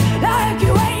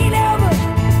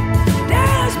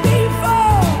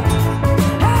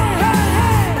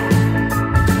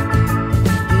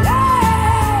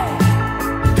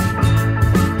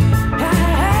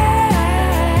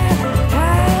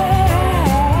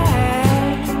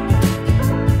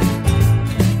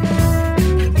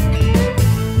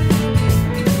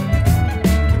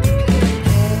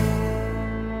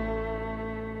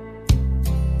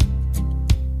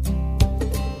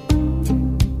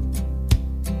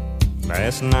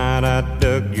Last night I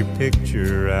dug your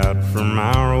picture out from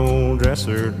our old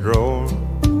dresser drawer.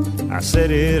 I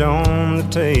set it on the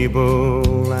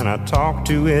table and I talked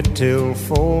to it till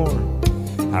 4.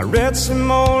 I read some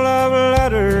more love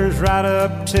letters right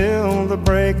up till the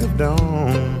break of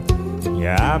dawn.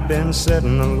 Yeah, I've been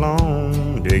sitting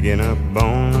alone, digging up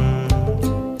bones.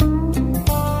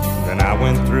 Then I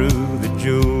went through the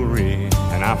jewelry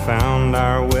and I found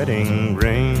our wedding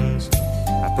rings.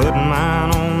 I put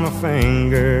mine on my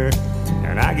finger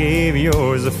and I gave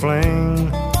yours a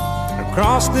fling.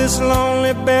 Across this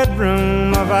lonely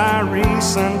bedroom of our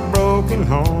recent broken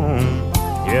home.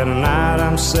 Yeah, tonight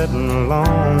I'm sitting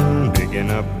alone, digging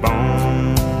up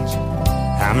bones.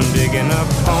 I'm digging up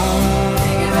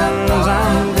bones,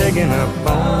 I'm digging up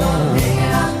bones.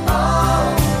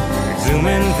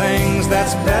 Exhuming things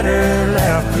that's better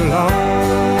left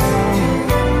alone.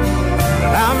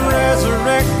 But I'm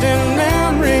resurrecting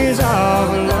memories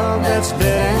of a love that's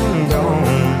dead and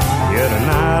gone. Yeah,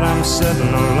 tonight I'm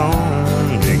sitting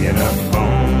alone, digging up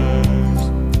bones.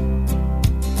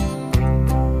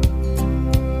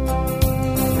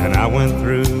 And I went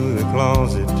through the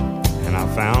closet and I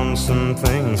found some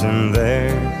things in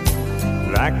there,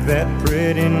 like that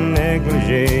pretty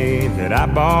negligee that I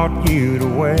bought you to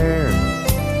wear.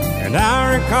 And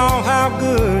I recall how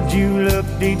good you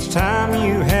looked each time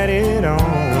you had it on.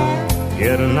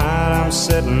 Yeah, tonight I'm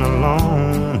sitting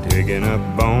alone, digging up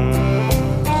bones.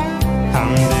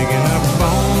 I'm digging up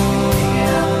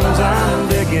bones, I'm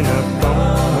digging up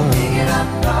bones.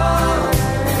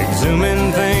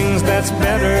 Exhuming things that's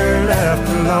better left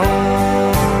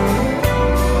alone.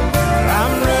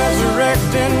 I'm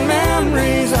resurrecting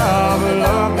memories of a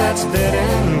love that's dead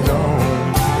and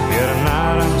gone. Yeah,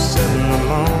 tonight I'm sitting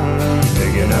alone,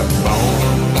 digging up bones.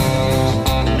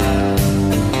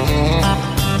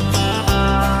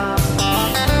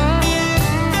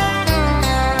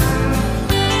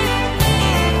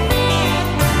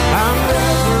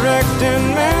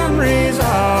 Memories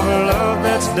of a love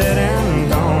that's dead and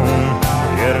gone.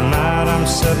 Yeah, tonight I'm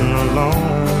sitting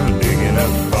alone, digging up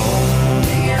bones.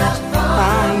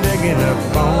 I'm digging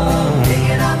up bones.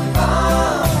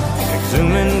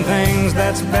 Exhuming things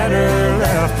that's better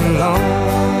left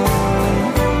alone.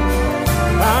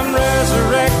 I'm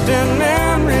resurrecting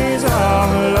memories of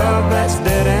a love that's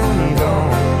dead and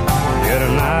gone. Yeah,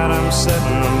 tonight I'm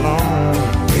sitting alone,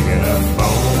 digging up bones.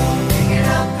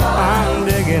 I'm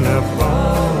digging up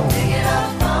bones,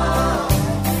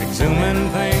 exhuming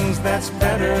things that's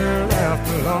better left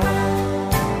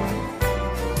alone.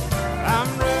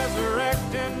 I'm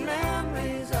resurrecting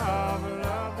memories of a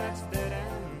love that's dead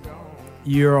and gone.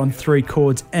 You're on Three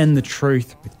Chords and the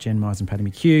Truth with Jen Myers and Paddy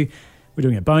McHugh. We're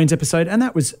doing a Bones episode, and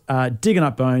that was Digging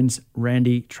Up Bones,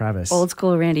 Randy Travis. Old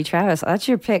school Randy Travis. That's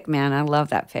your pick, man. I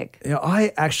love that pick. Yeah,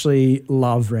 I actually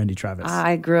love Randy Travis.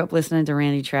 I grew up listening to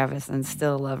Randy Travis and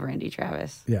still love Randy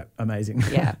Travis. Yeah, amazing.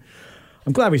 Yeah.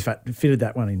 I'm glad we fitted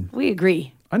that one in. We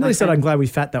agree. I nearly said I'm glad we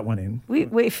fat that one in.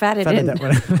 We fatted in. That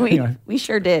one. we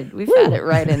sure did. We fat it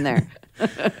right in there.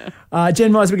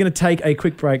 Jen Myers, we're going to take a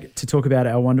quick break to talk about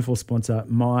our wonderful sponsor,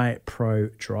 My Pro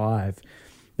Drive.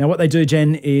 Now, what they do,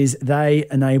 Jen, is they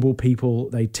enable people,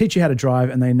 they teach you how to drive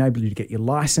and they enable you to get your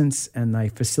license and they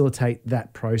facilitate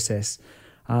that process.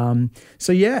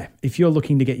 So, yeah, if you're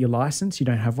looking to get your license, you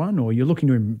don't have one, or you're looking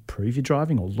to improve your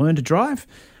driving or learn to drive,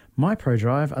 My Pro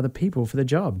Drive are the people for the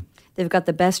job. They've got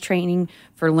the best training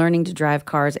for learning to drive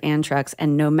cars and trucks,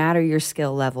 and no matter your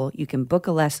skill level, you can book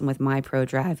a lesson with My Pro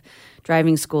Drive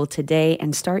driving school today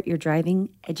and start your driving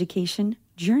education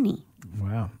journey.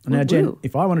 Wow. Now, Jen,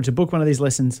 if I wanted to book one of these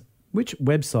lessons, which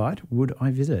website would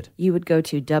I visit? You would go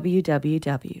to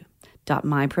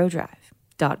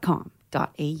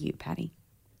www.myprodrive.com.au, Patty.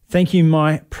 Thank you,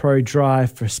 My Pro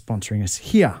Drive, for sponsoring us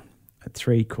here at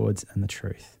Three Chords and the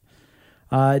Truth.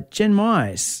 Jen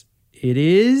Myers, it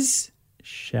is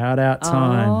shout out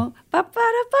time.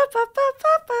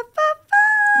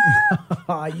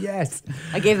 Oh, yes.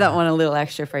 I gave that one a little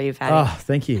extra for you, Patty. Oh,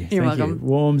 thank you. You're Thank welcome. you.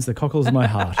 Warms the cockles of my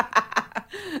heart.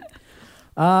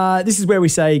 This is where we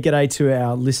say g'day to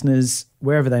our listeners,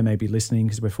 wherever they may be listening,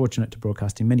 because we're fortunate to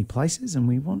broadcast in many places and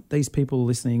we want these people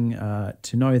listening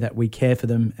to know that we care for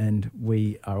them and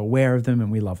we are aware of them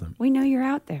and we love them. We know you're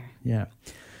out there. Yeah.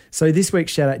 So this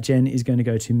week's shout out, Jen, is going to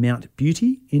go to Mount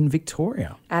Beauty in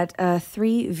Victoria. At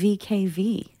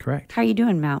 3VKV. Correct. How are you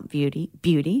doing, Mount Beauty?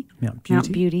 Mount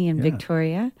Beauty in Yeah.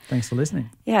 Victoria. Thanks for listening.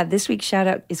 Yeah, this week's shout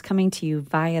out is coming to you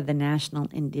via the National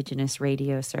Indigenous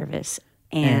Radio Service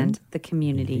and the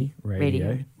Community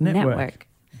Radio Network.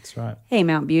 That's right. Hey,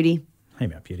 Mount Beauty. Hey,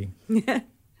 Mount Beauty.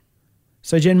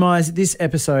 So, Jen Myers, this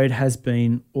episode has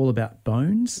been all about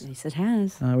bones. Yes, it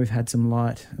has. We've had some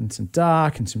light and some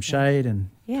dark and some shade. And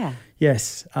Yeah.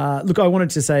 yes. Look, I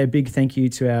wanted to say a big thank you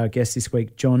to our guest this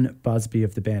week, John Busby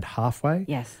of the band Halfway.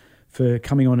 Yes. For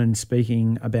coming on and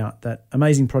speaking about that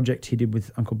amazing project he did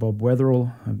with Uncle Bob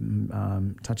Wetherill,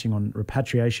 touching on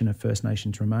repatriation of First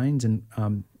Nations remains. And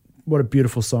what a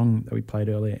beautiful song that we played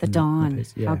earlier. The in Dawn.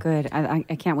 piece. Yeah. How good. I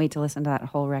can't wait to listen to that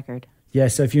whole record. Yeah,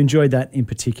 so if you enjoyed that in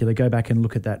particular, go back and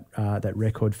look at that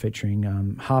record featuring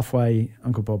Halfway,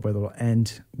 Uncle Bob Wetherill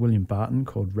and William Barton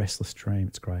called Restless Dream.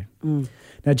 It's great.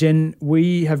 Now, Jen,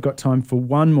 we have got time for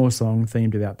one more song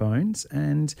themed about bones,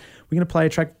 and we're going to play a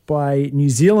track by New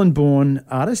Zealand-born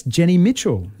artist Jenny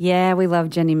Mitchell. Yeah, we love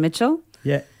Jenny Mitchell.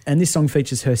 Yeah, and this song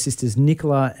features her sisters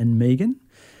Nicola and Megan,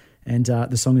 and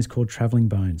the song is called Travelling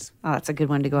Bones. Oh, that's a good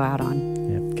one to go out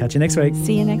on. Yeah, catch you next week.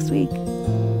 See you next week.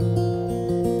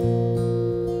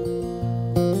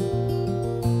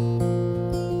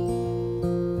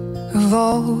 Of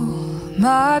all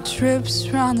my trips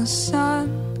round the sun,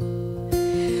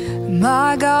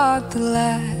 my God, the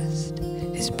last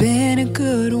has been a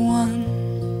good one.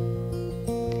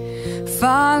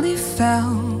 Finally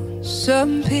found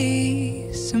some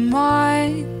peace of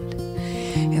mind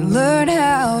and learned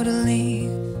how to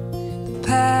leave the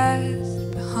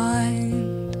past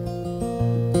behind.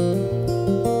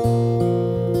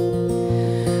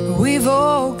 We've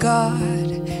all got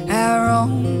our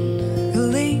own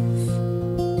relief.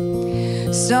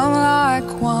 Some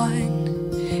like wine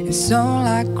and some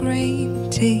like green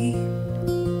tea.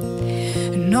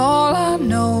 And all I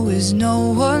know is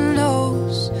no one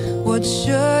knows what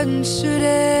should and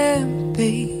shouldn't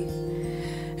be.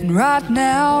 And right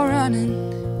now running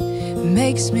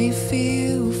makes me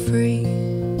feel free.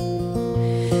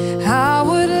 I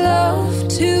would love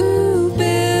to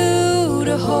build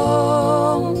a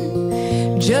home,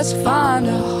 just find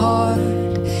a heart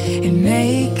and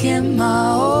make it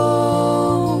my own.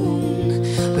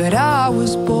 But I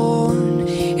was born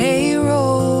a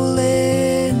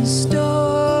rolling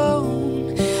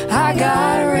stone. I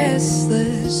got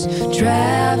restless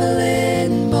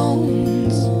traveling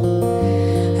bones.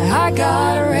 I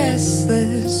got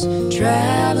restless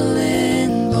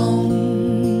traveling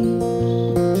bones.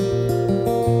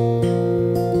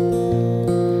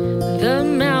 The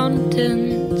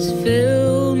mountains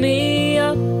fill me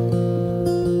up.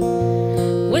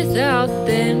 Without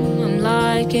them, I'm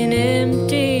like an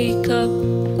empty cup.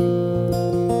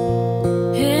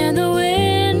 And the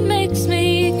wind makes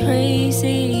me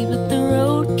crazy, but the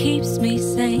road keeps me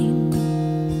sane.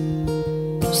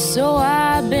 So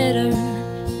I better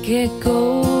get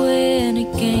going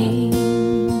again.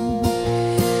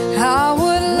 I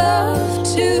would love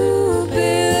to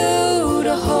build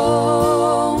a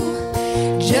home,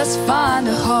 just find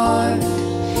a heart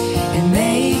and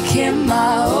make it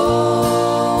my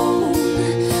own.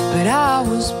 But I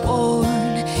was born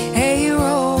a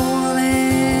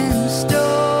rolling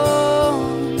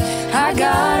stone. I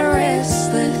got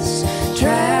restless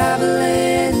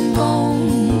traveling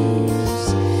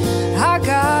bones. I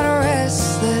got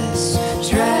restless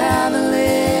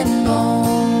traveling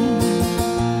bones.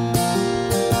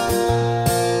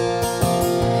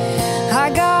 I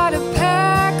gotta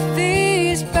pack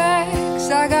these bags.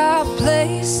 I got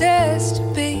places to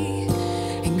be.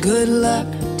 And good luck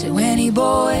to any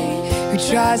boy who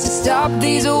tries to stop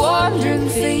these wandering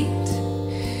feet.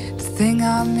 The thing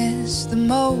I miss the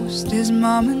most is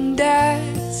Mom and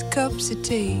Dad's cups of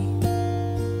tea.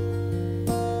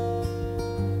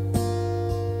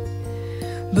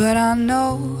 But I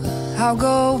know I'll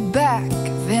go back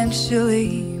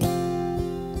eventually.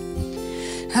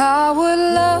 I would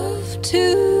love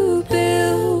to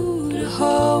build a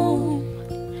home,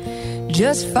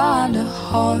 just find a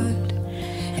heart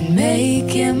and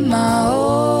make it my own.